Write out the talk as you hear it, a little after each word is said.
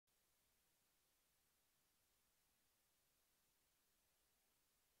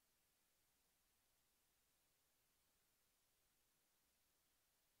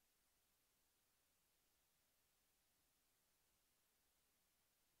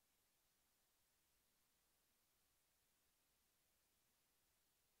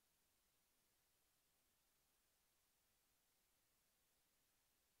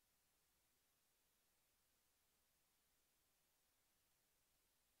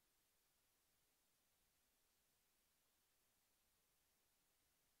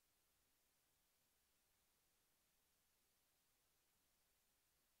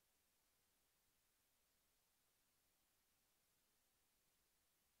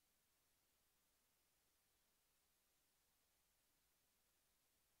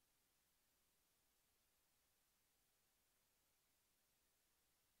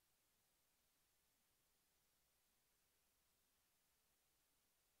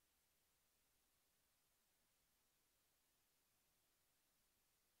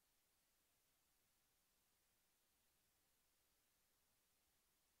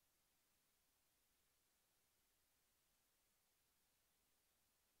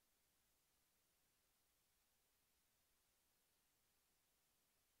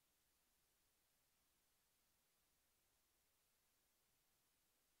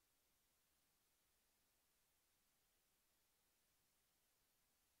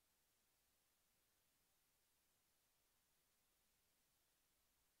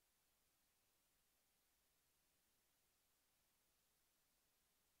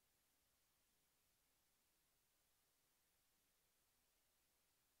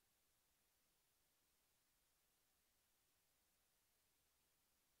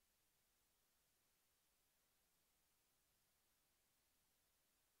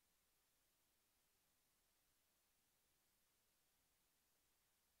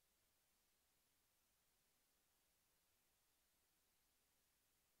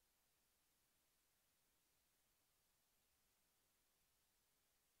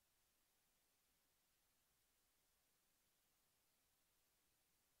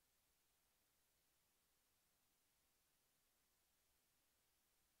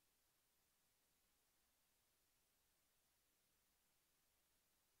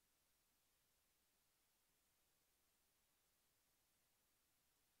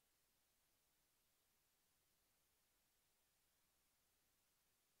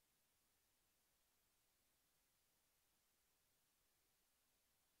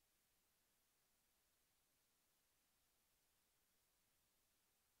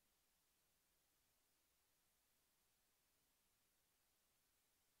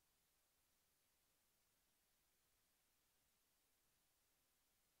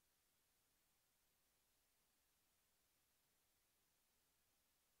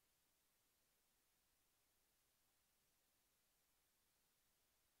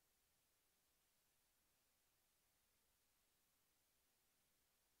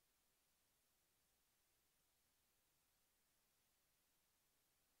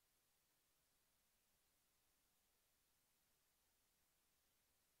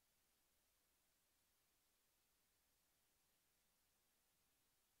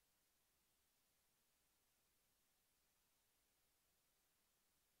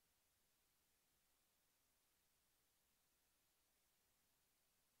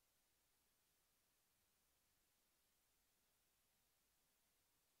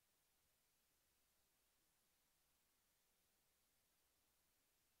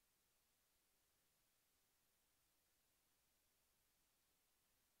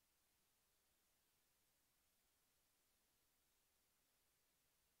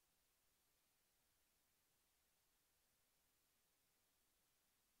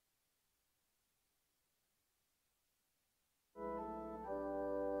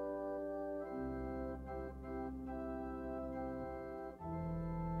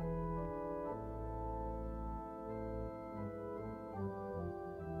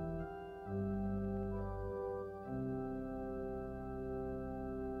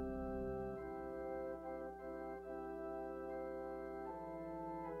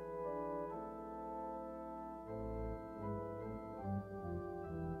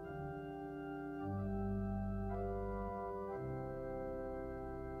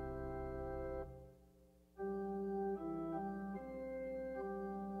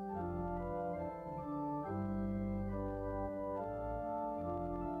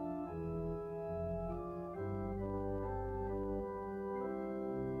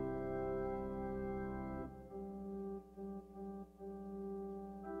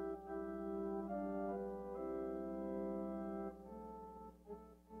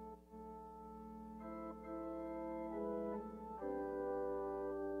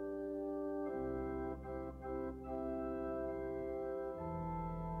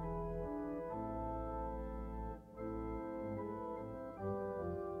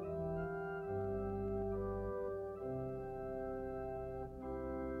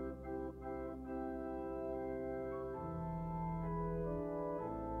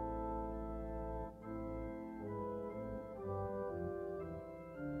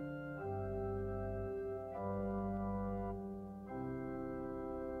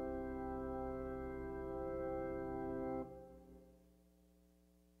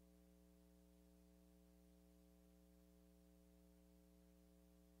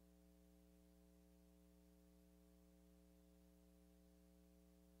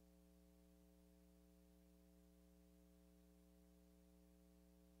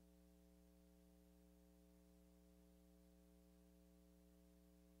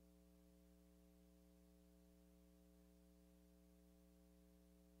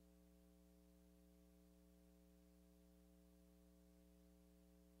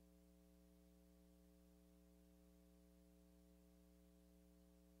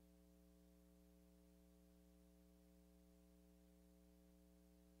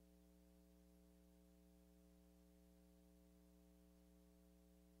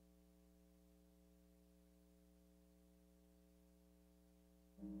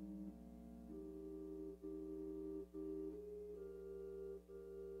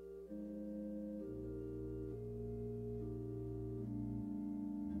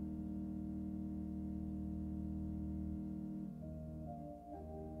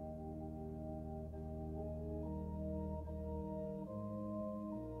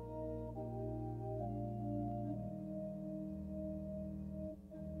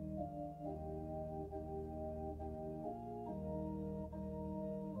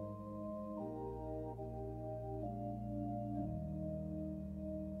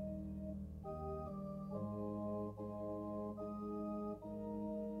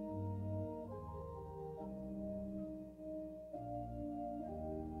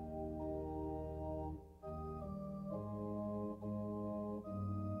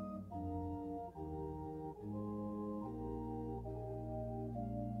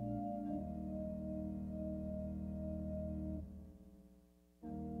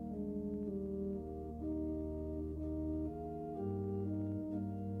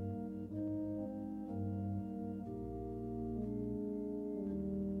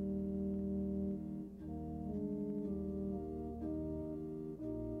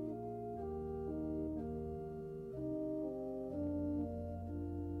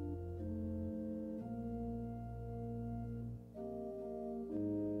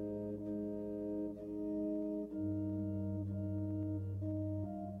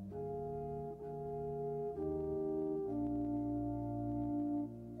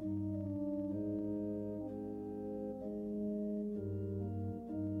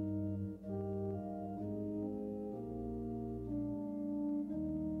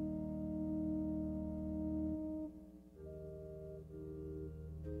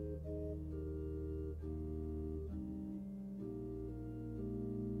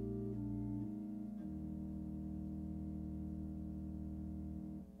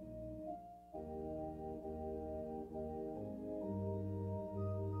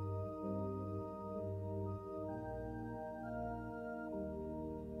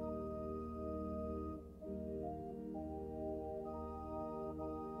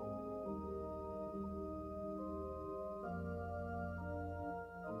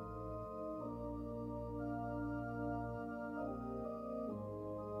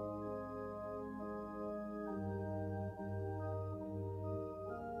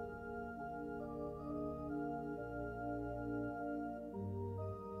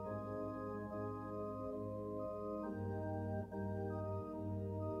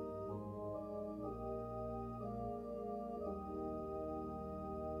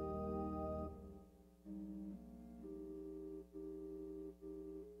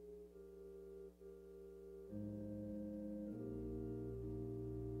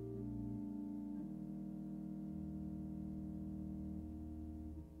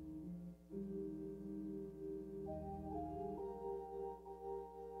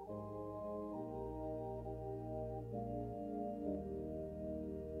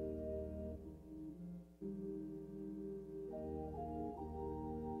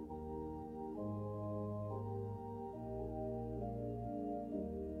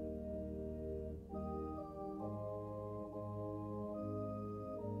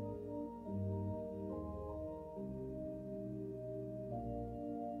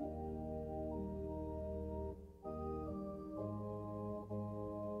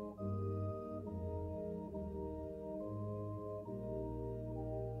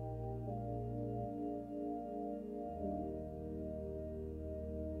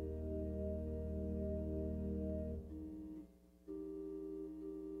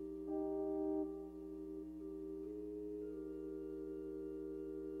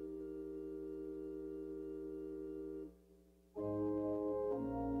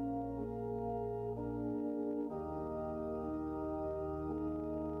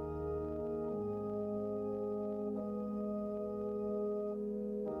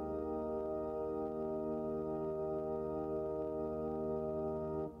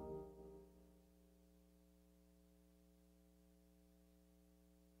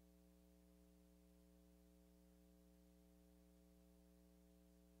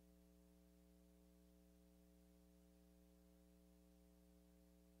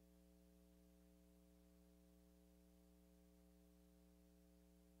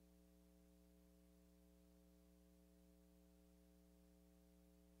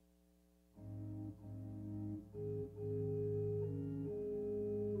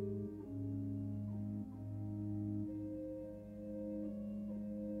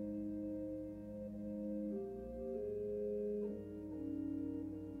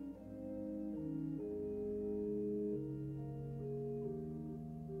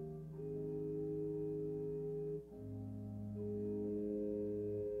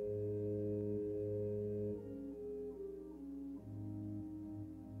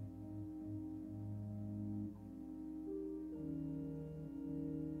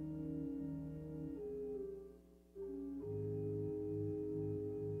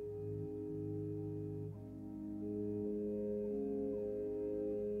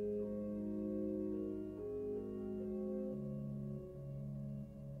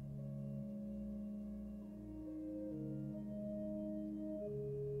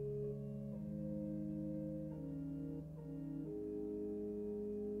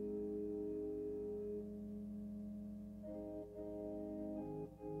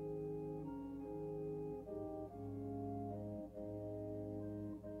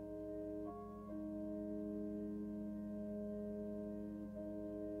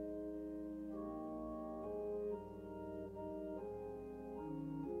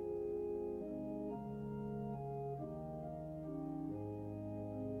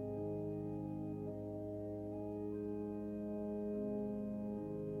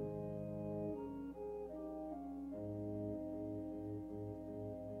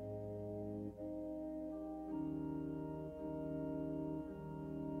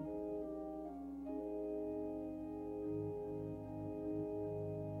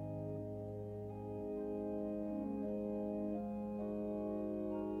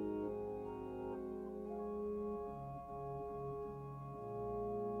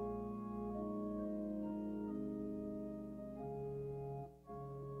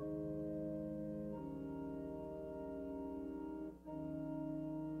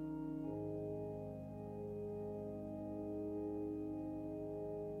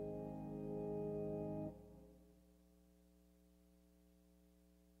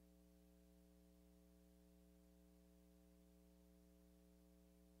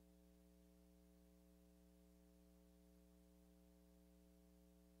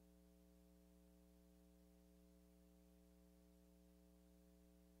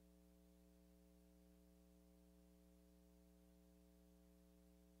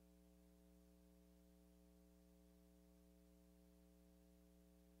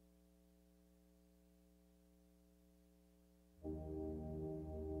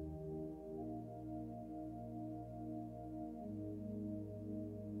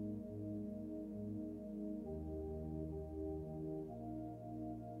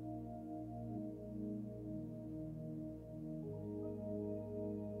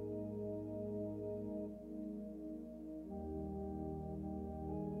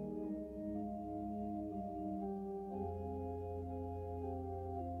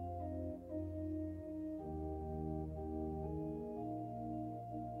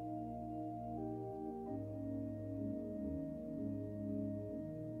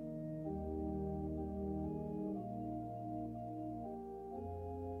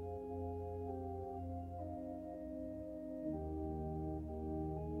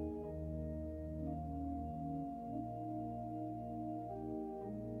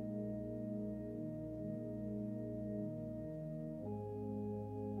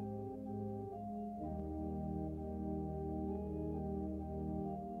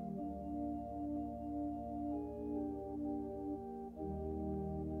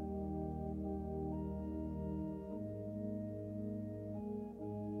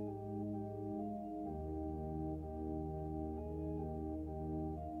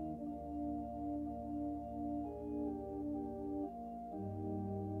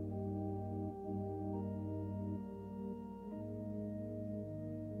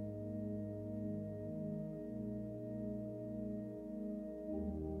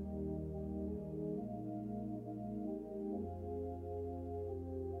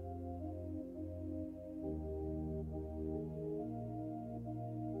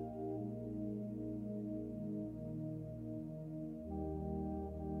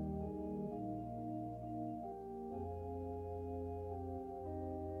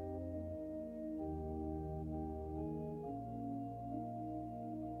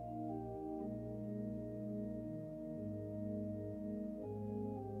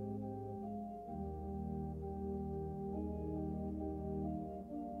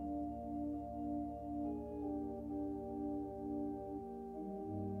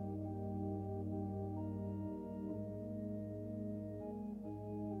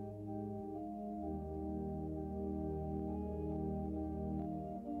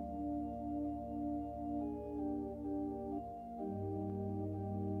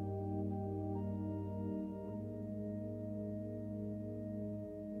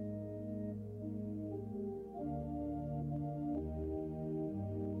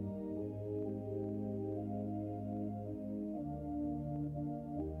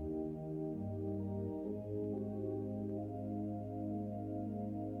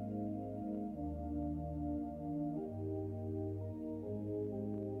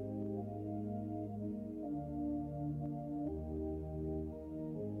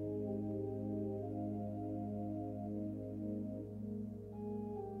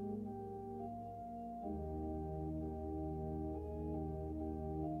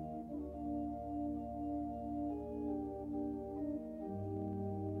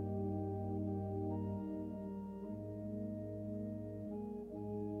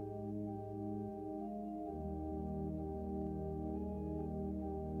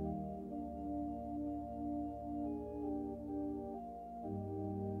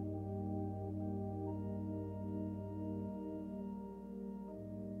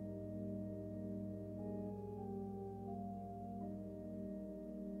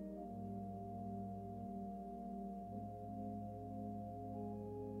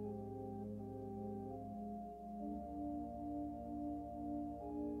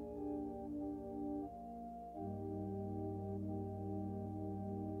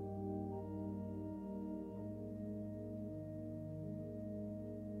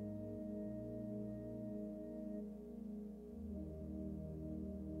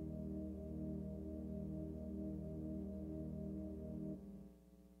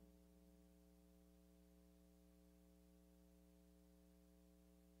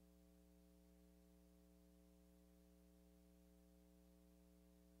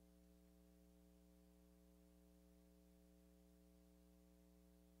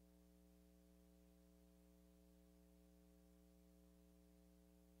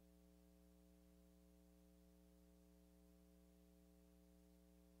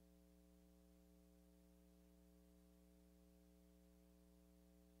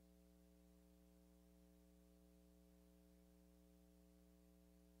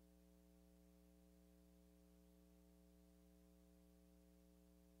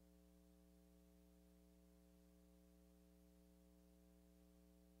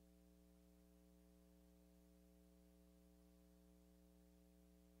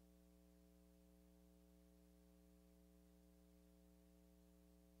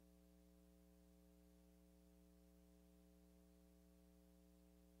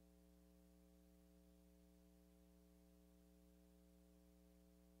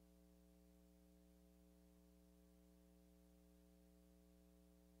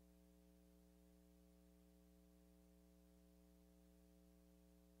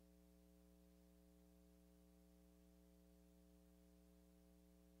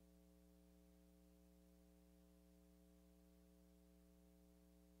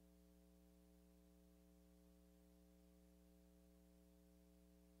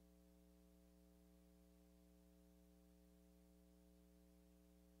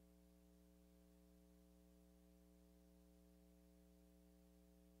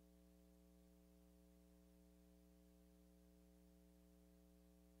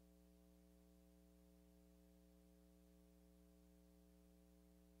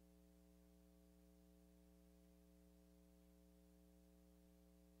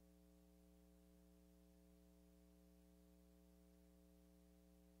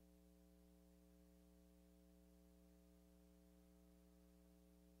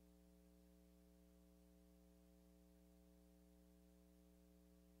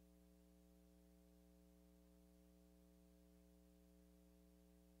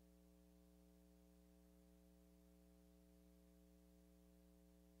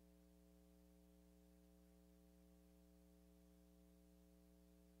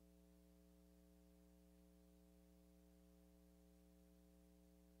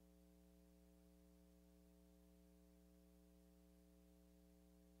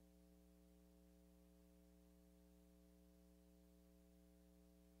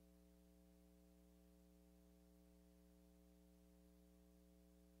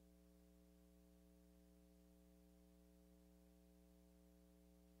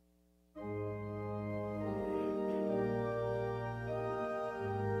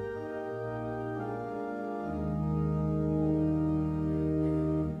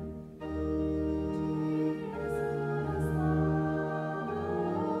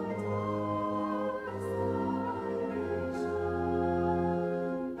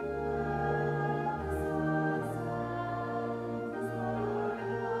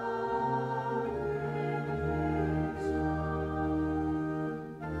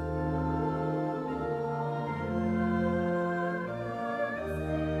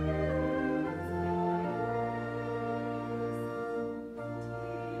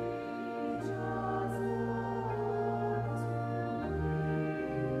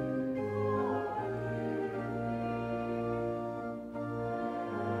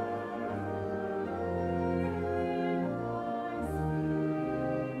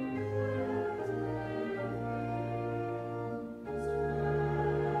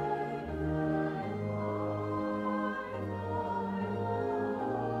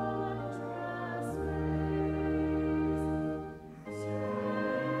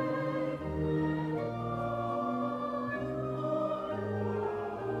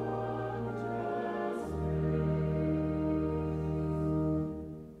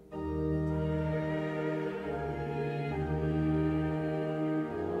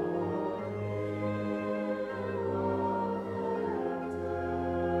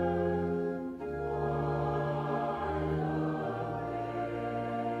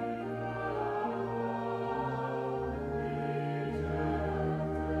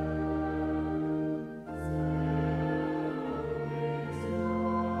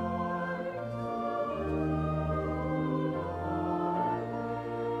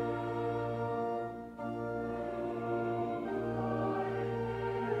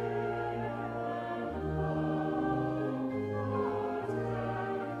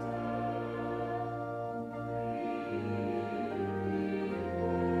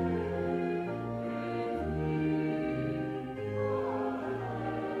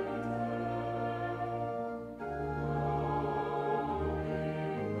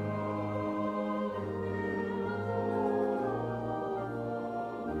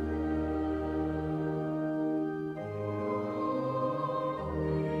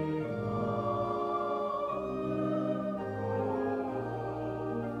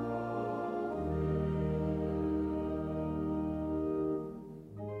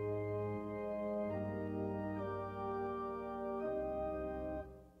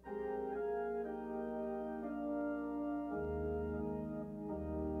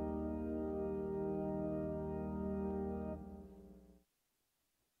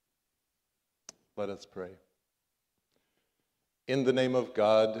Let us pray. In the name of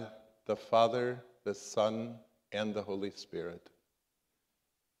God, the Father, the Son, and the Holy Spirit.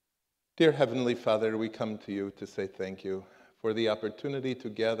 Dear Heavenly Father, we come to you to say thank you for the opportunity to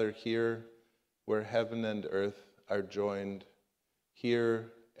gather here where heaven and earth are joined,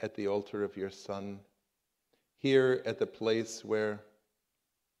 here at the altar of your Son, here at the place where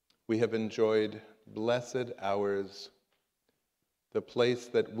we have enjoyed blessed hours, the place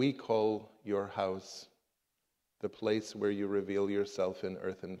that we call your house, the place where you reveal yourself in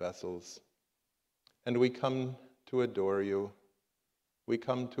earthen vessels. And we come to adore you. We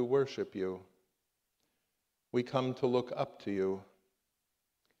come to worship you. We come to look up to you.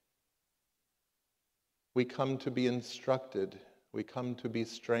 We come to be instructed. We come to be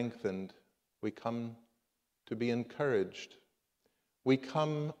strengthened. We come to be encouraged. We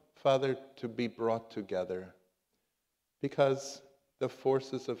come, Father, to be brought together because the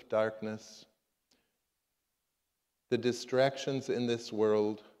forces of darkness, the distractions in this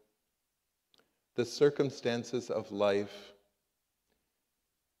world, the circumstances of life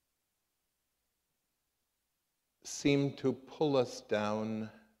seem to pull us down,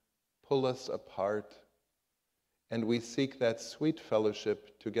 pull us apart, and we seek that sweet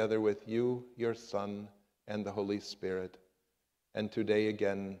fellowship together with you, your Son, and the Holy Spirit. And today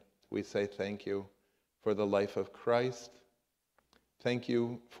again, we say thank you for the life of Christ. Thank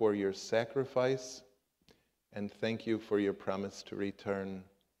you for your sacrifice, and thank you for your promise to return.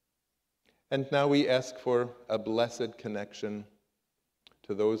 And now we ask for a blessed connection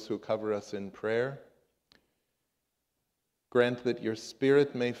to those who cover us in prayer. Grant that your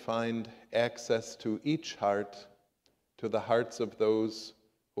Spirit may find access to each heart, to the hearts of those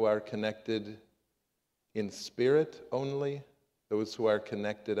who are connected in spirit only, those who are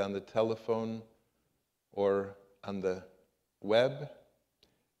connected on the telephone or on the web,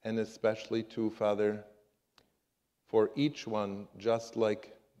 and especially too, Father, for each one, just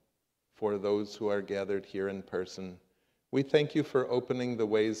like for those who are gathered here in person. We thank you for opening the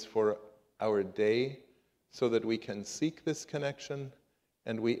ways for our day so that we can seek this connection,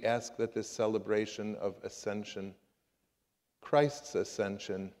 and we ask that this celebration of ascension, Christ's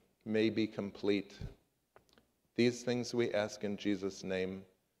ascension, may be complete. These things we ask in Jesus' name,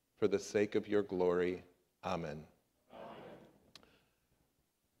 for the sake of your glory. Amen.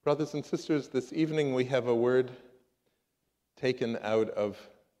 Brothers and sisters, this evening we have a word taken out of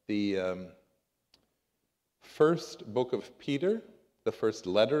the first book of Peter, the first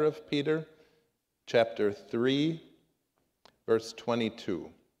letter of Peter, chapter 3, verse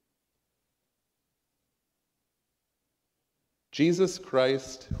 22. Jesus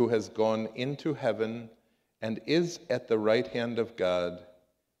Christ, who has gone into heaven and is at the right hand of God,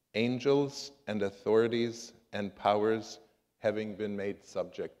 angels and authorities and powers having been made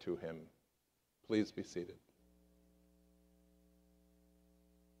subject to him. Please be seated.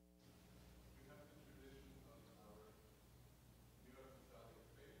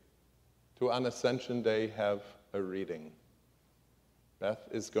 To on Ascension Day have a reading. Beth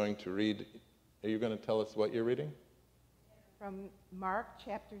is going to read. Are you going to tell us what you're reading? From Mark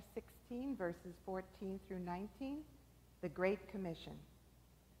chapter 16, verses 14 through 19, the Great Commission.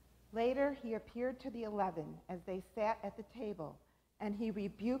 Later he appeared to the 11 as they sat at the table, and he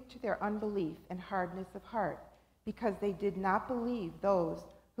rebuked their unbelief and hardness of heart, because they did not believe those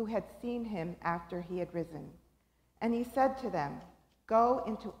who had seen him after he had risen. And he said to them, "Go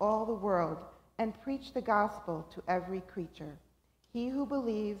into all the world and preach the gospel to every creature. He who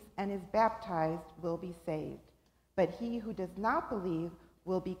believes and is baptized will be saved, but he who does not believe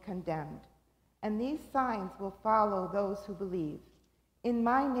will be condemned. And these signs will follow those who believe. In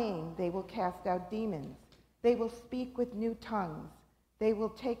my name they will cast out demons. They will speak with new tongues. They will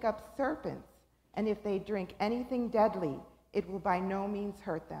take up serpents, and if they drink anything deadly, it will by no means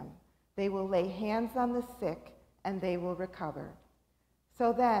hurt them. They will lay hands on the sick, and they will recover."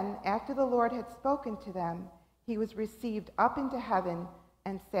 So then, after the Lord had spoken to them, he was received up into heaven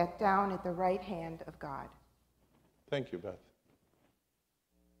and sat down at the right hand of God. Thank you, Beth.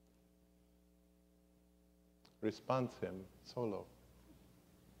 Response hymn, solo.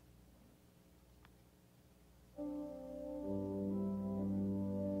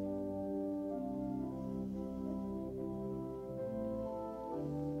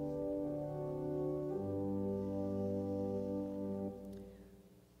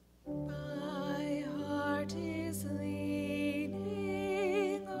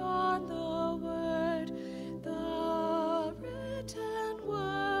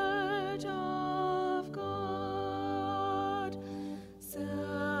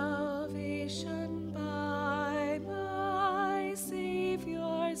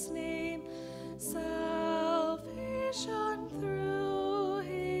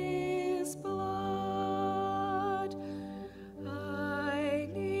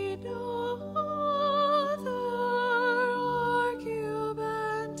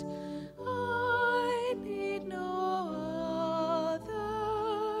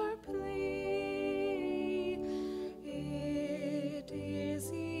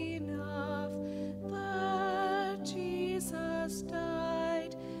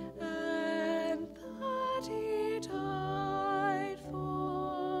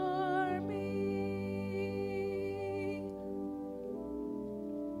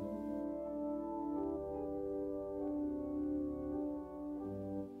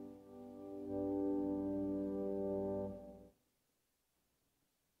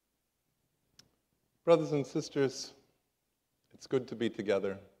 Brothers and sisters, it's good to be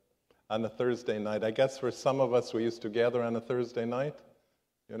together on a Thursday night. I guess for some of us, we used to gather on a Thursday night.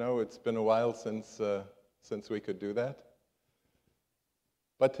 You know, it's been a while since we could do that.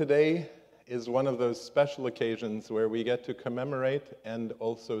 But today is one of those special occasions where we get to commemorate and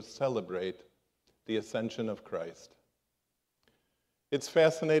also celebrate the ascension of Christ. It's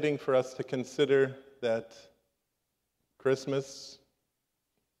fascinating for us to consider that Christmas,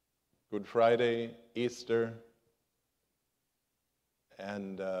 Good Friday, Easter,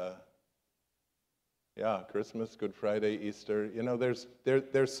 and Christmas, Good Friday, Easter. You know, there's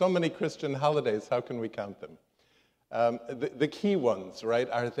so many Christian holidays. How can we count them? The key ones, right,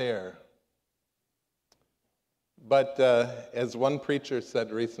 are there. But as one preacher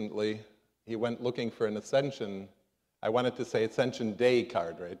said recently, he went looking for an Ascension. I wanted to say Ascension Day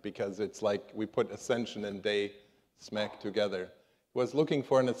card, right, because it's like we put Ascension and Day smack together. He was looking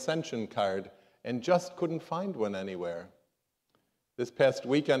for an Ascension card and just couldn't find one anywhere. This past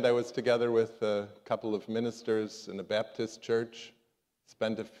weekend, I was together with a couple of ministers in a Baptist church,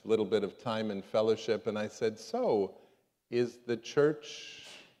 spent a little bit of time in fellowship, and I said, so, is the church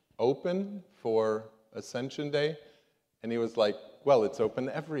open for Ascension Day? And he was like, well, it's open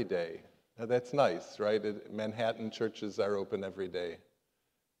every day. Now, that's nice, right? Manhattan churches are open every day.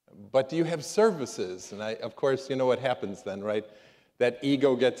 But do you have services? And of course, you know what happens then, right? That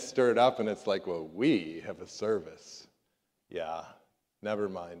ego gets stirred up, and it's like, well, we have a service. Yeah, never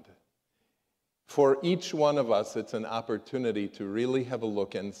mind. For each one of us, it's an opportunity to really have a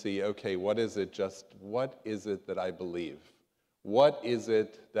look and see, okay, what is it that I believe? What is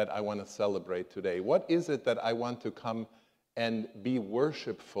it that I want to celebrate today? What is it that I want to come and be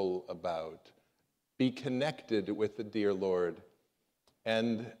worshipful about? Be connected with the dear Lord.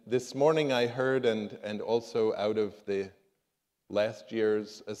 And this morning I heard, and also out of the last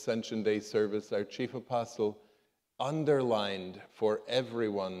year's Ascension Day service, our chief apostle underlined for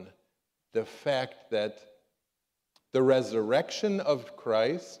everyone the fact that the resurrection of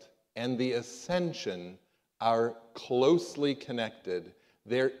Christ and the ascension are closely connected.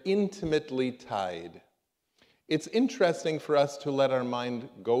 They're intimately tied. It's interesting for us to let our mind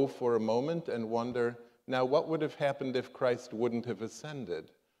go for a moment and wonder, now what would have happened if Christ wouldn't have ascended,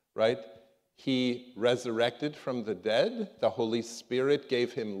 right? He resurrected from the dead. The Holy Spirit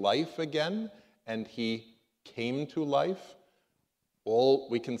gave him life again, and he came to life.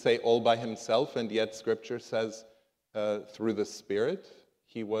 We can say all by himself, and yet Scripture says through the Spirit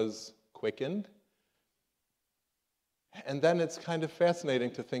he was quickened. And then it's kind of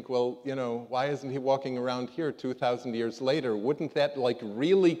fascinating to think, well, you know, why isn't he walking around here 2,000 years later? Wouldn't that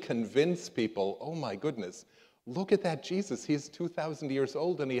really convince people, oh my goodness, look at that Jesus. He's 2,000 years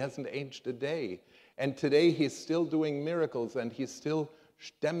old and he hasn't aged a day. And today he's still doing miracles and he's still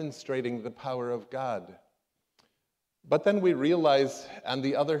demonstrating the power of God. But then we realize, on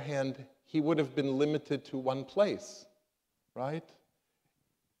the other hand, he would have been limited to one place, right?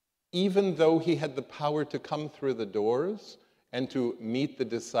 Even though he had the power to come through the doors and to meet the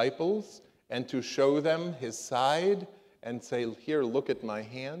disciples and to show them his side and say, here, look at my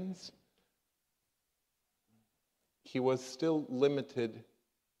hands, he was still limited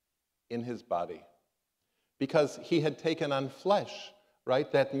in his body because he had taken on flesh,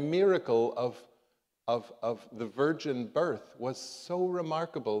 right? That miracle of the virgin birth was so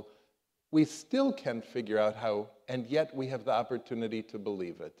remarkable. We still can't figure out how, and yet we have the opportunity to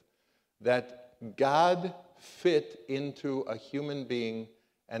believe it. That God fit into a human being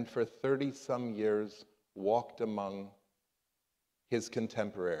and for 30-some years walked among his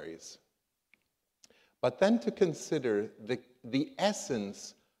contemporaries. But then to consider the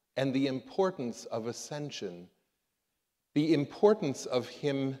essence and the importance of ascension, the importance of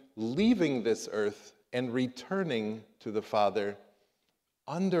him leaving this earth and returning to the Father,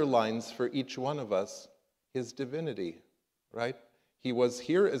 underlines for each one of us his divinity, right? He was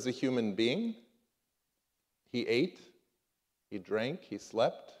here as a human being. He ate, he drank, he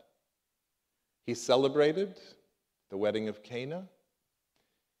slept. He celebrated the wedding of Cana.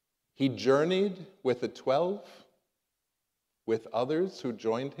 He journeyed with the 12, with others who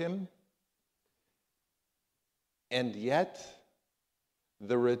joined him. And yet,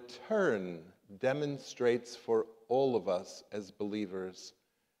 the return demonstrates for all of us as believers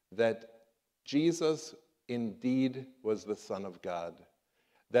that Jesus indeed was the Son of God,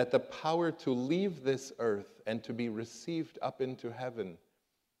 that the power to leave this earth and to be received up into heaven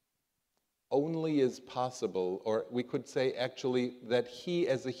only is possible, or we could say actually that he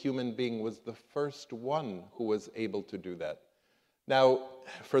as a human being was the first one who was able to do that. Now,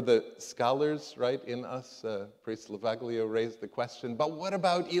 for the scholars, right, in us, Priest Lavaglio raised the question, but what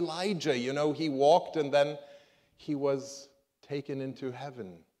about Elijah? You know, he walked and then he was taken into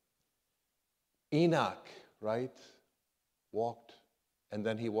heaven. Enoch, right, walked and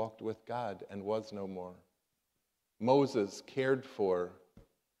then he walked with God and was no more. Moses cared for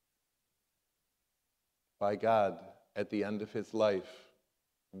by God at the end of his life.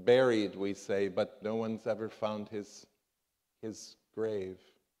 Buried, we say, but no one's ever found his grave.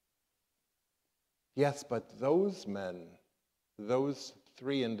 Yes, but those men, those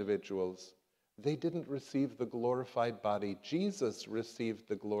three individuals, they didn't receive the glorified body. Jesus received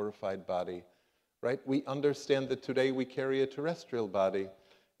the glorified body, right? We understand that today we carry a terrestrial body.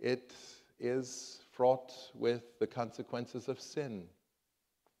 It is fraught with the consequences of sin.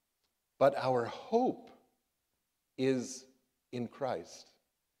 But our hope is in Christ,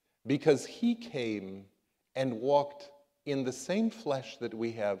 because he came and walked in the same flesh that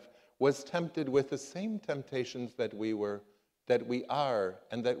we have, was tempted with the same temptations that we are,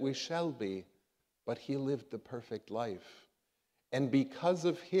 and that we shall be, but he lived the perfect life. And because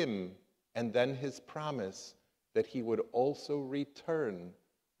of him, and then his promise that he would also return,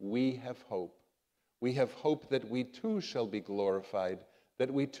 we have hope. We have hope that we too shall be glorified,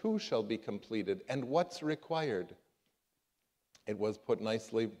 that we too shall be completed. And what's required? It was put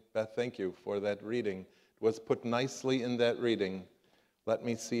nicely, Beth, thank you for that reading. It was put nicely in that reading. Let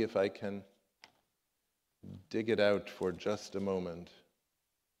me see if I can dig it out for just a moment.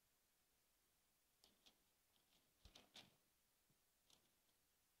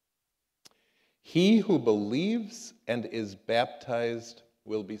 He who believes and is baptized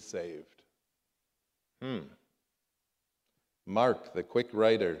will be saved. Mark, the quick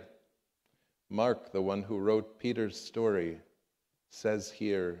writer, Mark, the one who wrote Peter's story, says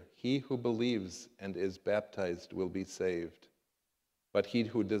here, he who believes and is baptized will be saved, but he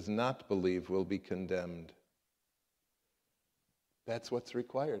who does not believe will be condemned. That's what's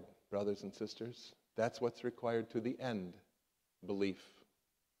required, brothers and sisters. That's what's required to the end, belief.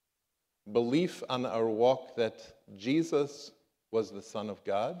 Belief on our walk that Jesus was the Son of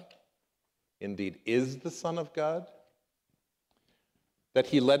God, indeed is the Son of God, that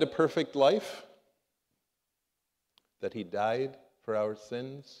he led a perfect life, that he died for our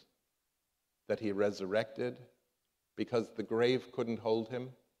sins, that he resurrected because the grave couldn't hold him.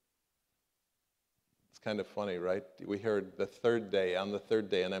 It's kind of funny, right? We heard on the third day,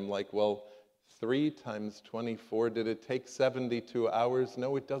 and I'm like, well, 3 times 24, did it take 72 hours?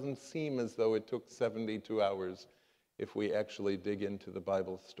 No, it doesn't seem as though it took 72 hours if we actually dig into the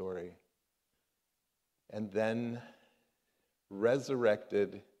Bible story. And then,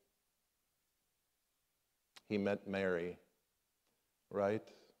 resurrected, he met Mary, right?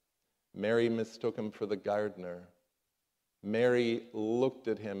 Mary mistook him for the gardener. Mary looked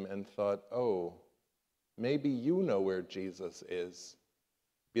at him and thought, oh, maybe you know where Jesus is.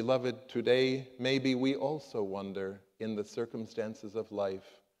 Beloved, today, maybe we also wonder in the circumstances of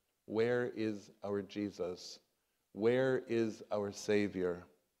life, where is our Jesus? Where is our Savior?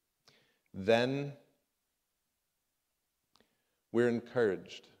 Then we're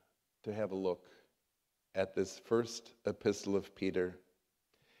encouraged to have a look at this first epistle of Peter.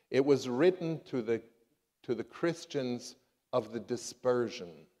 It was written to the Christians of the dispersion.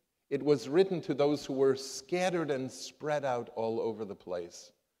 It was written to those who were scattered and spread out all over the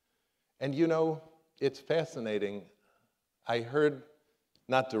place. And you know, it's fascinating. I heard,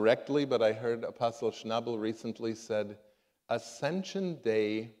 not directly, but I heard Apostle Schnabel recently said, Ascension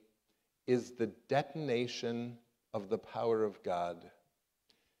Day is the detonation of the power of God.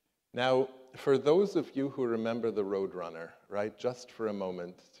 Now, for those of you who remember the Roadrunner, right, just for a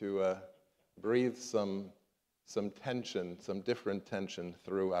moment to breathe some tension, some different tension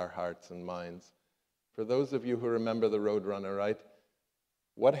through our hearts and minds. For those of you who remember the Roadrunner, right,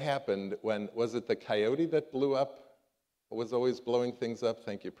 what happened when, was it the coyote that blew up? Was always blowing things up?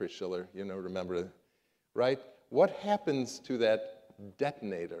 Thank you, Priscilla, you know, remember, right? What happens to that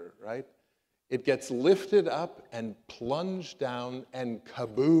detonator, right? It gets lifted up and plunged down and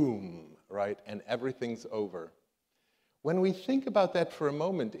kaboom, right? And everything's over. When we think about that for a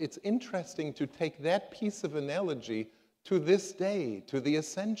moment, it's interesting to take that piece of analogy to this day, to the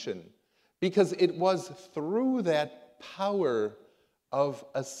ascension, because it was through that power of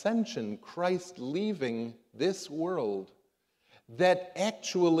ascension, Christ leaving this world, that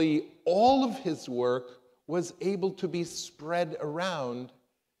actually all of his work was able to be spread around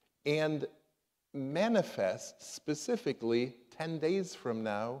and manifest specifically 10 days from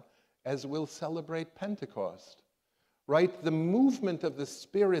now as we'll celebrate Pentecost. Right? The movement of the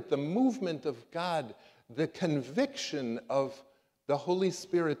Spirit, the movement of God, the conviction of the Holy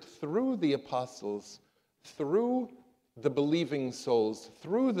Spirit through the apostles, through the believing souls,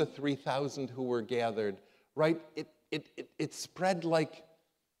 through the 3,000 who were gathered, right? It spread like,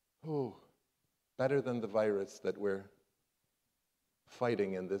 better than the virus that we're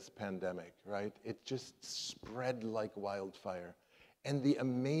fighting in this pandemic, right? It just spread like wildfire. And the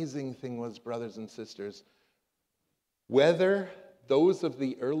amazing thing was, brothers and sisters, whether those of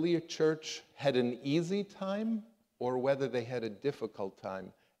the earlier church had an easy time or whether they had a difficult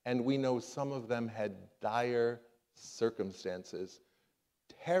time, and we know some of them had dire circumstances,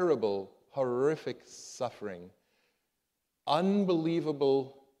 terrible, horrific suffering,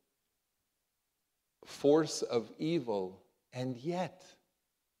 unbelievable force of evil, and yet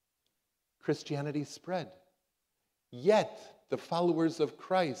Christianity spread. Yet the followers of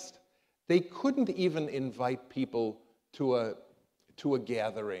Christ, they couldn't even invite people to a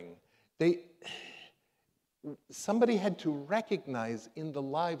gathering. Somebody had to recognize in the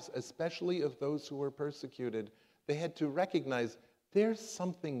lives, especially of those who were persecuted, they had to recognize there's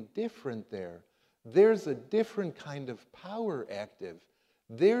something different there. There's a different kind of power active.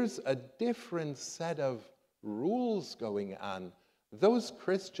 There's a different set of rules going on. Those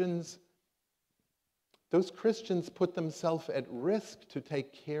Christians put themselves at risk to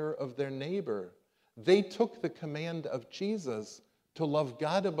take care of their neighbor. They took the command of Jesus to love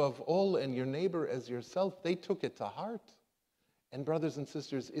God above all and your neighbor as yourself. They took it to heart. And brothers and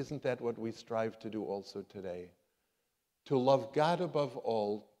sisters, isn't that what we strive to do also today? To love God above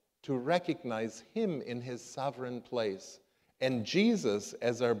all, to recognize him in his sovereign place. And Jesus,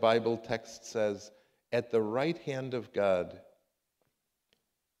 as our Bible text says, at the right hand of God,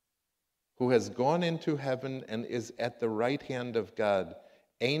 who has gone into heaven and is at the right hand of God,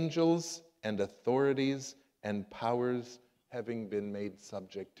 angels and authorities and powers having been made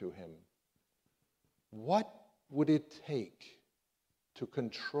subject to him. What would it take to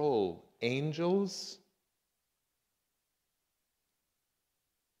control angels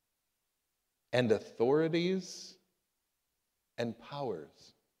and authorities and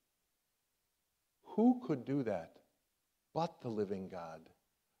powers? Who could do that but the living God,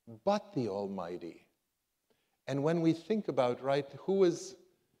 but the Almighty? And when we think about, right, who is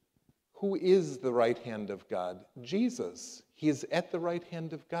the right hand of God? Jesus. He is at the right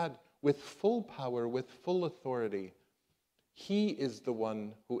hand of God with full power, with full authority. He is the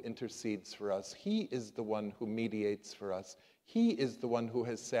one who intercedes for us. He is the one who mediates for us. He is the one who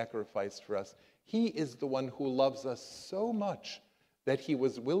has sacrificed for us. He is the one who loves us so much that he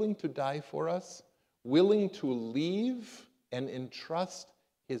was willing to die for us, willing to leave and entrust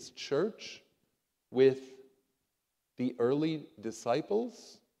his church with the early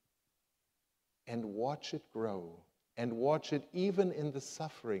disciples and watch it grow, and watch it even in the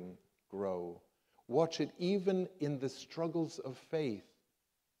suffering grow. Watch it even in the struggles of faith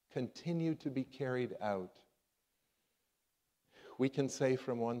continue to be carried out. We can say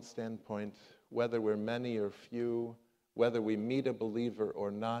from one standpoint, whether we're many or few, whether we meet a believer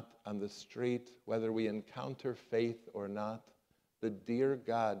or not on the street, whether we encounter faith or not, the dear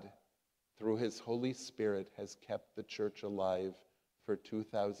God, through his Holy Spirit, has kept the church alive for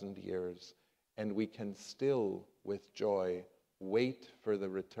 2,000 years. And we can still, with joy, wait for the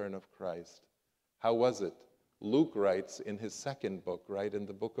return of Christ. How was it? Luke writes in his second book, right, in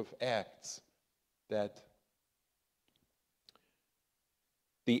the book of Acts, that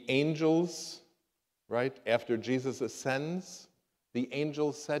the angels, right, after Jesus ascends, the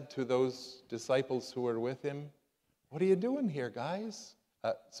angels said to those disciples who were with him, "What are you doing here, guys?"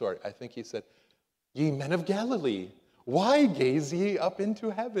 I think he said, "Ye men of Galilee, why gaze ye up into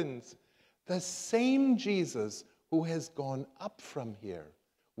heavens? The same Jesus who has gone up from here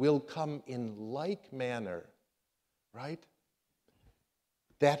will come in like manner," right?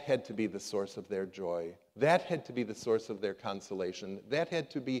 That had to be the source of their joy. That had to be the source of their consolation. That had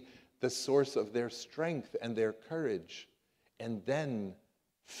to be the source of their strength and their courage. And then,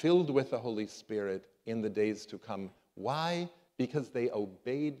 filled with the Holy Spirit in the days to come. Why? Because they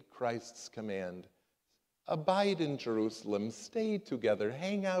obeyed Christ's command. Abide in Jerusalem, stay together,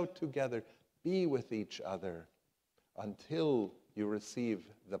 hang out together, be with each other until you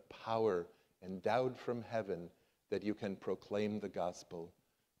receive the power endowed from heaven that you can proclaim the gospel.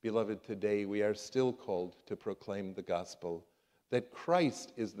 Beloved, today we are still called to proclaim the gospel, that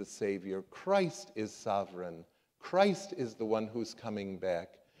Christ is the Savior, Christ is sovereign, Christ is the one who's coming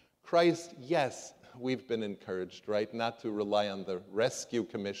back. Christ, yes, we've been encouraged, right, not to rely on the rescue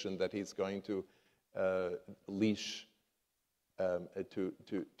commission that he's going to leash,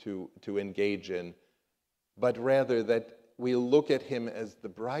 to engage in, but rather that we look at him as the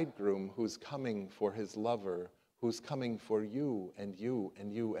bridegroom who's coming for his lover, who's coming for you and you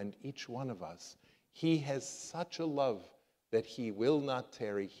and you and each one of us. He has such a love that he will not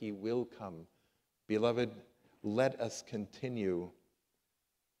tarry, he will come. Beloved, let us continue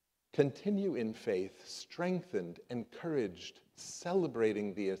in faith, strengthened, encouraged,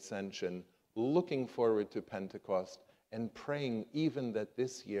 celebrating the ascension, looking forward to Pentecost, and praying even that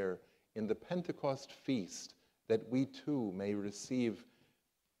this year, in the Pentecost feast, that we too may receive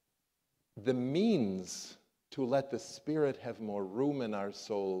the means to let the Spirit have more room in our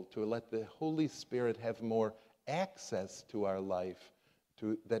soul, to let the Holy Spirit have more access to our life,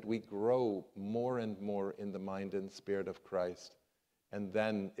 that we grow more and more in the mind and spirit of Christ. And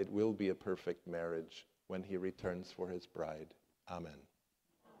then it will be a perfect marriage when he returns for his bride. Amen.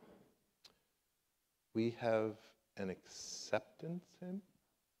 We have an acceptance hymn.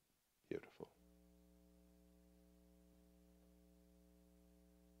 Beautiful.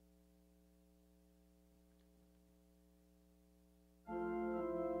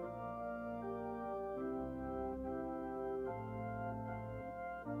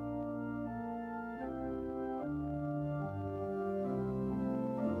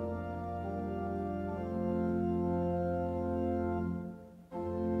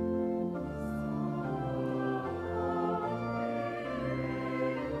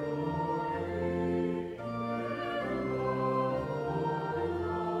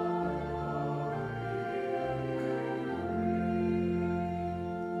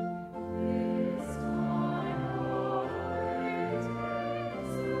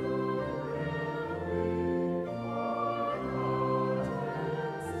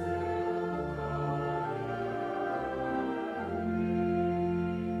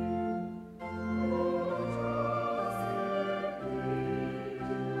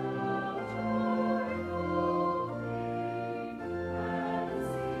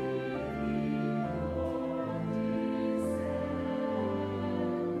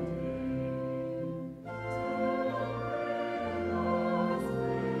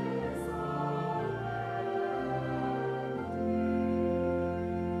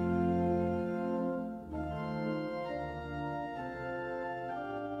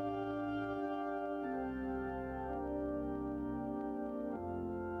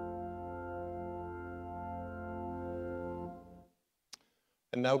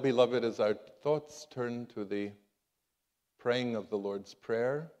 And now, beloved, as our thoughts turn to the praying of the Lord's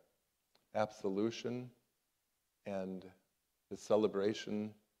Prayer, absolution, and the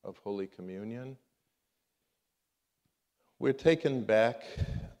celebration of Holy Communion, we're taken back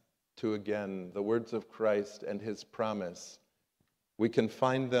to, again, the words of Christ and his promise. We can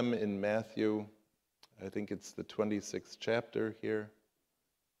find them in Matthew, I think it's the 26th chapter here.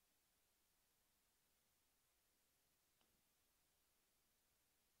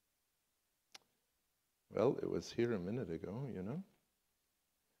 Well, it was here a minute ago, you know.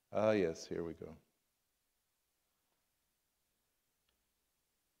 Ah, yes, here we go.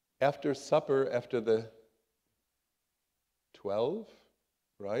 After supper, after the 12,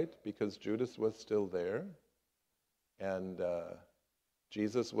 right? Because Judas was still there, and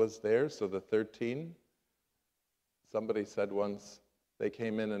Jesus was there, so the 13. Somebody said once they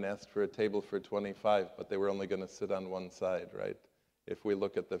came in and asked for a table for 25, but they were only going to sit on one side, right? If we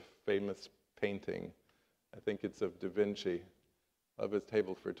look at the famous painting, I think it's of Da Vinci, of his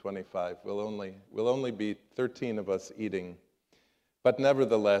table for 25. We'll only be 13 of us eating. But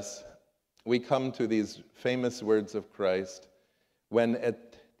nevertheless, we come to these famous words of Christ when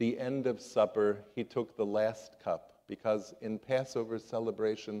at the end of supper, he took the last cup, because in Passover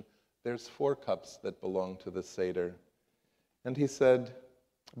celebration, there's 4 cups that belong to the Seder. And he said,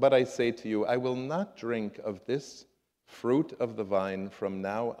 "But I say to you, I will not drink of this fruit of the vine from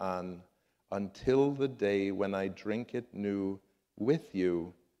now on until the day when I drink it new with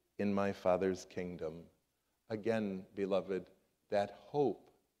you in my Father's kingdom." Again, beloved, that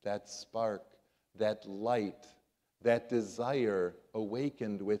hope, that spark, that light, that desire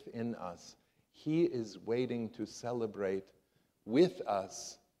awakened within us, he is waiting to celebrate with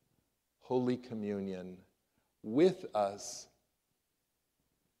us Holy Communion, with us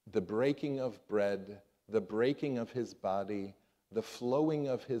the breaking of bread, the breaking of his body, the flowing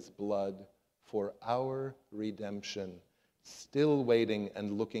of his blood for our redemption, still waiting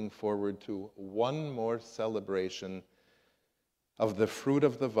and looking forward to one more celebration of the fruit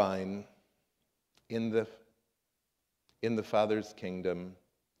of the vine in the Father's kingdom.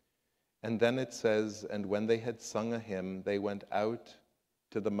 And then it says, and when they had sung a hymn, they went out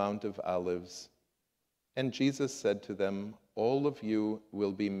to the Mount of Olives. And Jesus said to them, "All of you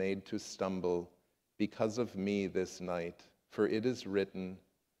will be made to stumble because of me this night, for it is written,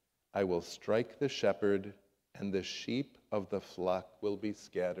 I will strike the shepherd, and the sheep of the flock will be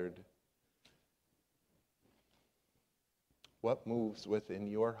scattered. What moves within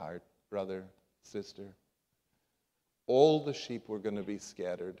your heart, brother, sister? All the sheep were going to be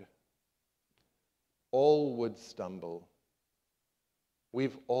scattered. All would stumble.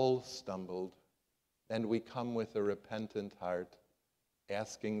 We've all stumbled, and we come with a repentant heart,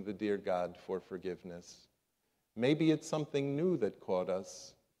 asking the dear God for forgiveness. Maybe it's something new that caught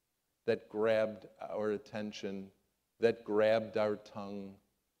us, that grabbed our attention, that grabbed our tongue,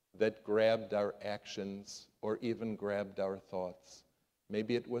 that grabbed our actions, or even grabbed our thoughts.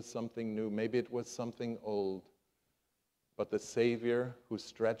 Maybe it was something new, maybe it was something old. But the Savior who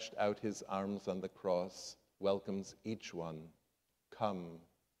stretched out his arms on the cross welcomes each one. Come,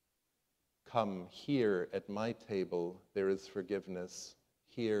 come, here at my table there is forgiveness.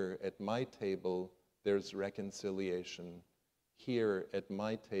 Here at my table there's reconciliation. Here at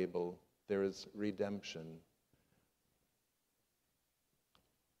my table there is redemption.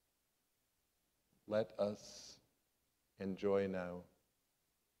 Let us enjoy now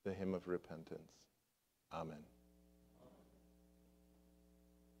the hymn of repentance. Amen.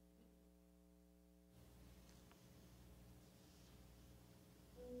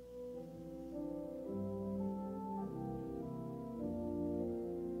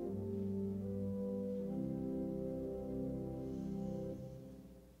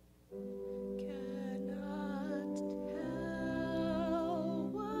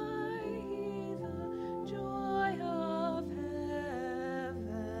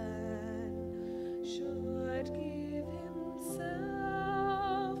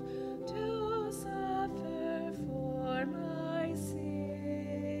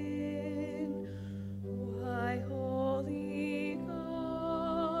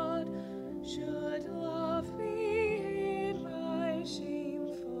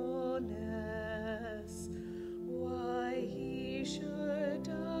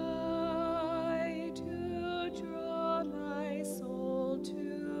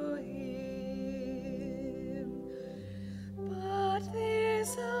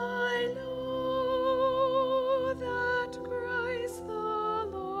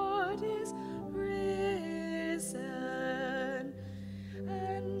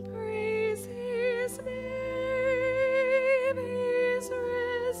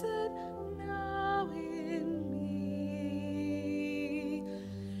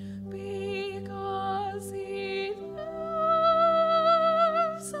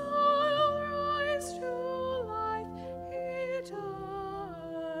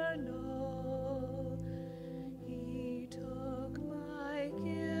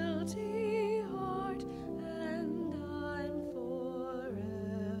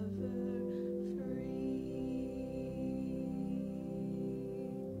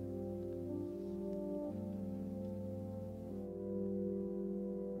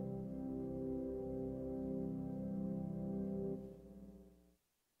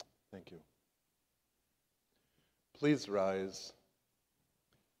 Thank you. Please rise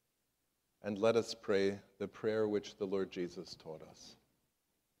and let us pray the prayer which the Lord Jesus taught us.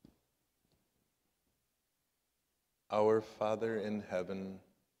 Our Father in heaven,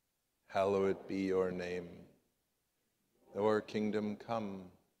 hallowed be your name. Your kingdom come,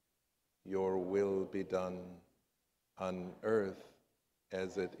 your will be done on earth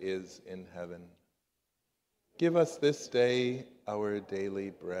as it is in heaven. Give us this day our daily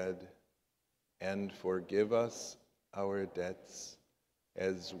bread, and forgive us our debts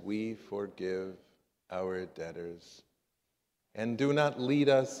as we forgive our debtors. And do not lead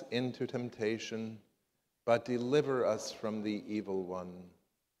us into temptation, but deliver us from the evil one.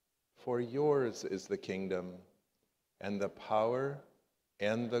 For yours is the kingdom, and the power,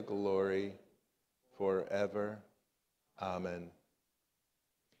 and the glory, forever. Amen.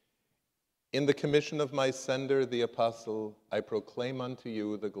 In the commission of my sender, the apostle, I proclaim unto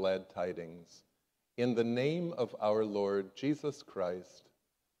you the glad tidings. In the name of our Lord Jesus Christ,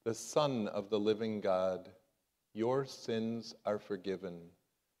 the Son of the living God, your sins are forgiven.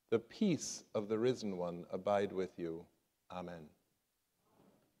 The peace of the risen one abide with you. Amen.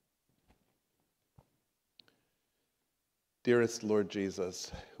 Dearest Lord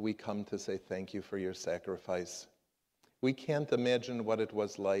Jesus, we come to say thank you for your sacrifice. We can't imagine what it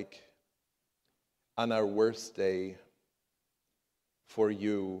was like on our worst day for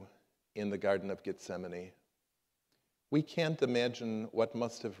you in the Garden of Gethsemane. We can't imagine what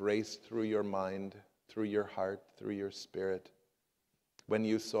must have raced through your mind, through your heart, through your spirit, when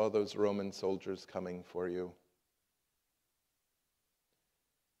you saw those Roman soldiers coming for you.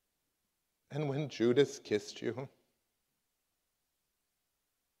 And when Judas kissed you,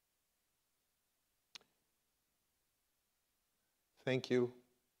 Thank you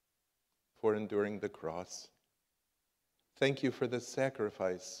for enduring the cross. Thank you for the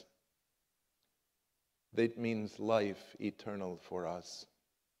sacrifice that means life eternal for us.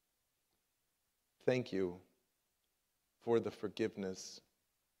 Thank you for the forgiveness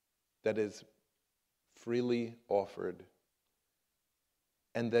that is freely offered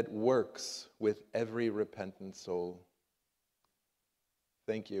and that works with every repentant soul.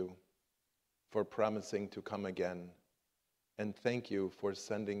 Thank you for promising to come again, and thank you for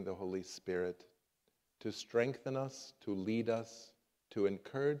sending the Holy Spirit to strengthen us, to lead us, to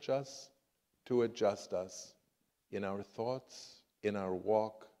encourage us, to adjust us in our thoughts, in our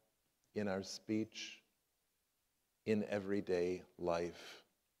walk, in our speech, in everyday life.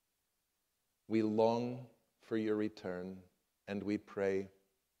 We long for your return, and we pray,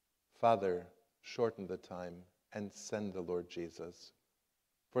 Father, shorten the time and send the Lord Jesus.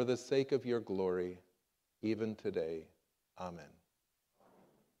 For the sake of your glory, even today. Amen.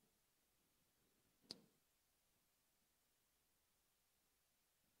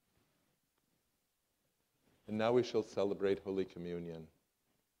 And now we shall celebrate Holy Communion.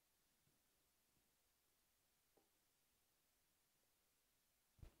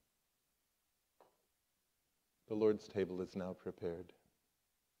 The Lord's table is now prepared.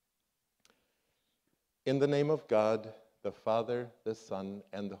 In the name of God, the Father, the Son,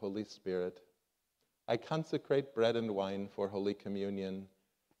 and the Holy Spirit, I consecrate bread and wine for Holy Communion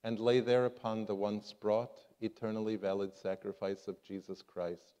and lay thereupon the once brought, eternally valid sacrifice of Jesus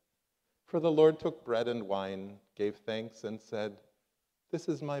Christ. For the Lord took bread and wine, gave thanks, and said, "This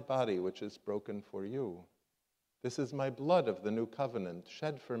is my body which is broken for you. This is my blood of the new covenant,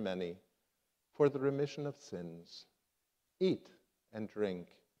 shed for many, for the remission of sins. Eat and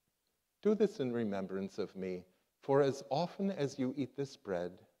drink. Do this in remembrance of me, for as often as you eat this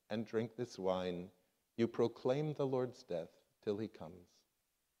bread and drink this wine, you proclaim the Lord's death till he comes."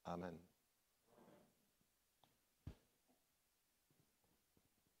 Amen.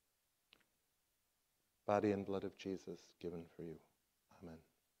 Body and blood of Jesus given for you. Amen.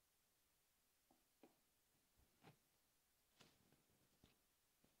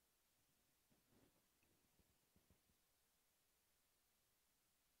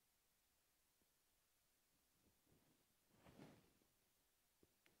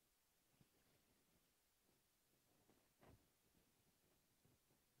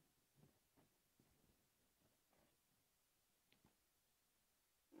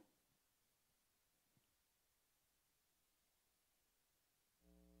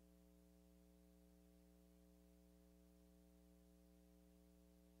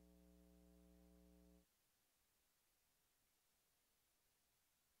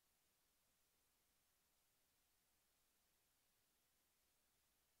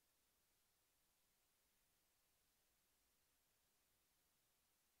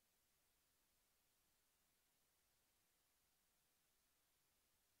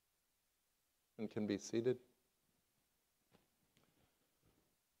 And can be seated.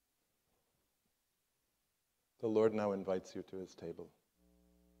 The Lord now invites you to his table.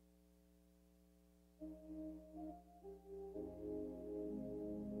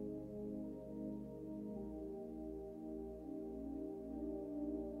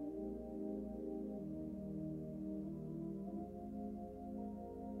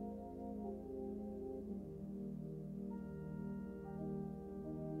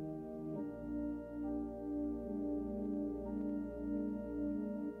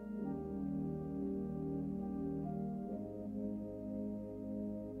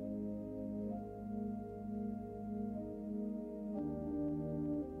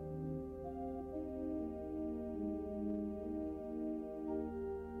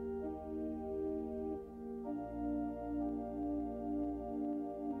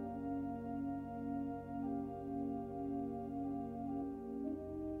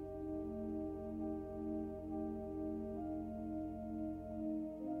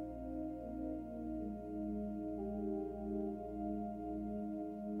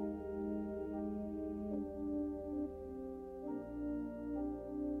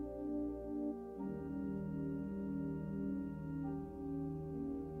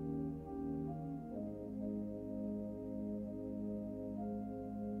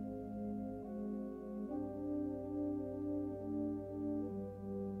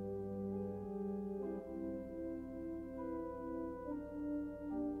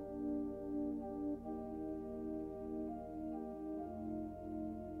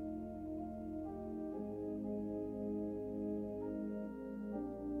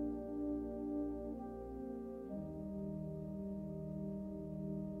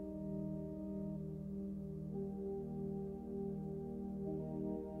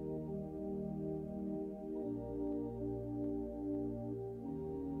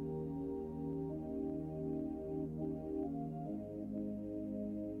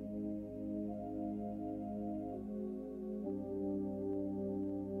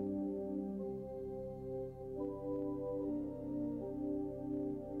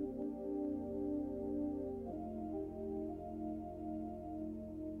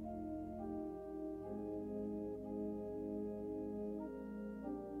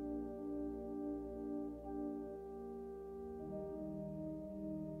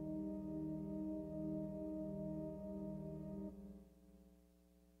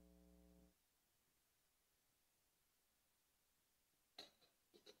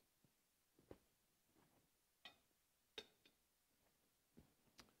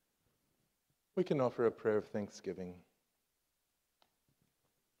 We can offer a prayer of thanksgiving.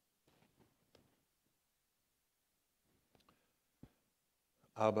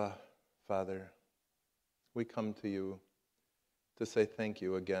 Abba, Father, we come to you to say thank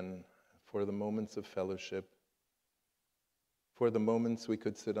you again for the moments of fellowship, for the moments we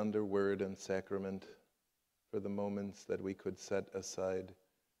could sit under word and sacrament, for the moments that we could set aside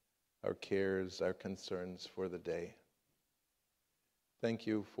our cares, our concerns for the day. Thank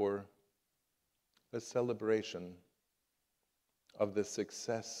you for a celebration of the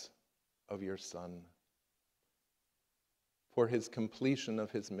success of your Son, for his completion of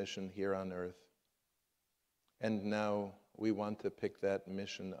his mission here on earth. And now we want to pick that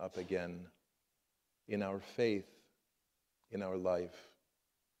mission up again in our faith, in our life,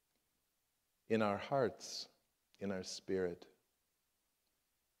 in our hearts, in our spirit.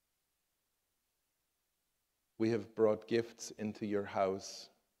 We have brought gifts into your house.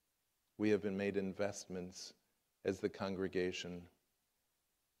 We have made investments as the congregation.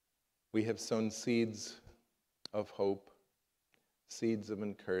 We have sown seeds of hope, seeds of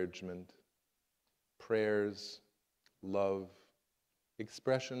encouragement, prayers, love,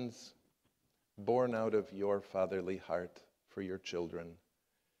 expressions born out of your fatherly heart for your children.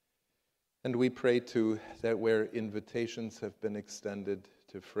 And we pray too that where invitations have been extended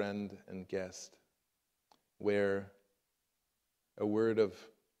to friend and guest, where a word of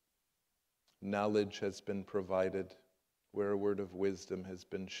knowledge has been provided, where a word of wisdom has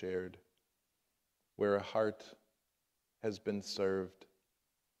been shared, where a heart has been served,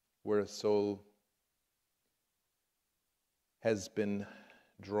 where a soul has been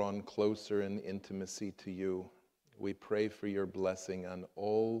drawn closer in intimacy to you, we pray for your blessing on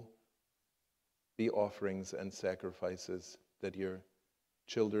all the offerings and sacrifices that your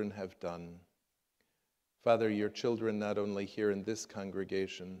children have done. Father, your children not only here in this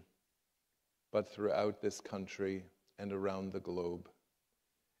congregation, but throughout this country and around the globe.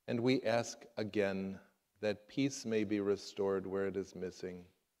 And we ask again that peace may be restored where it is missing,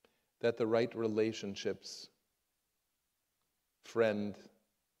 that the right relationships, friend,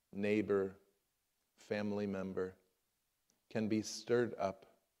 neighbor, family member, can be stirred up.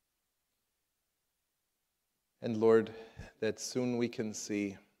 And Lord, that soon we can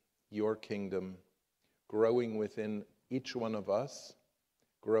see your kingdom growing within each one of us,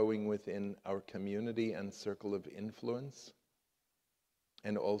 growing within our community and circle of influence,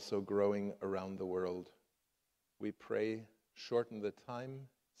 and also growing around the world. We pray, shorten the time,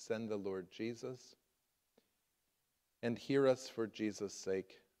 send the Lord Jesus, and hear us for Jesus'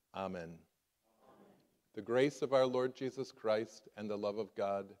 sake. Amen. Amen. The grace of our Lord Jesus Christ and the love of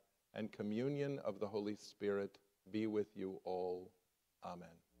God and communion of the Holy Spirit be with you all. Amen.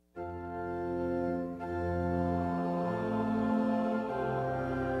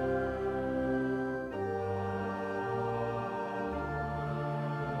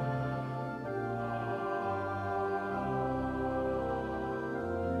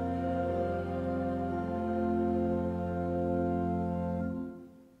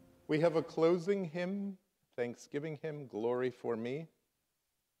 We have a closing hymn, Thanksgiving hymn, Glory for Me,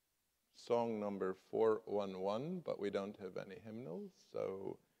 song number 411, but we don't have any hymnals.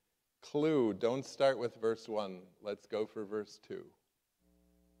 So, clue, don't start with verse 1. Let's go for verse 2.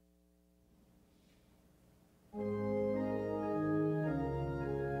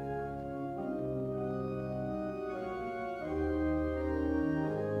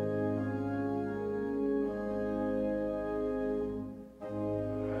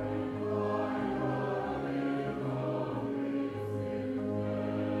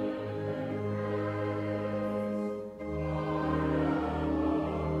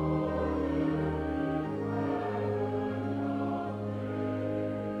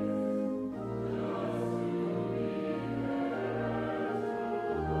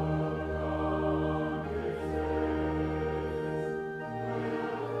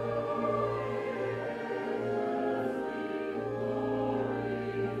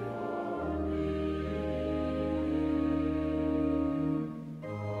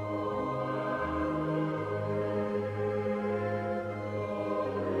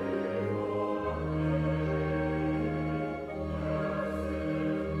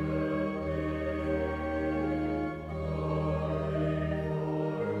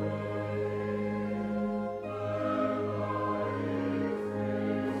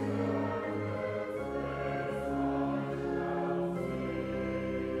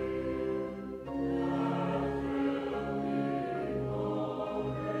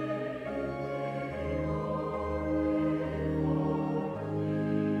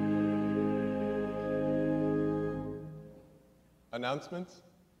 Announcements?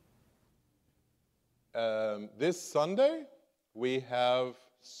 This Sunday, we have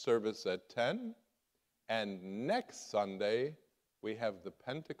service at 10. And next Sunday, we have the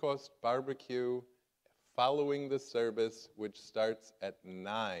Pentecost barbecue following the service, which starts at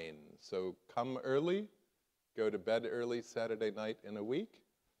 9. So come early, go to bed early Saturday night in a week,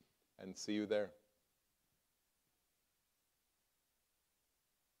 and see you there.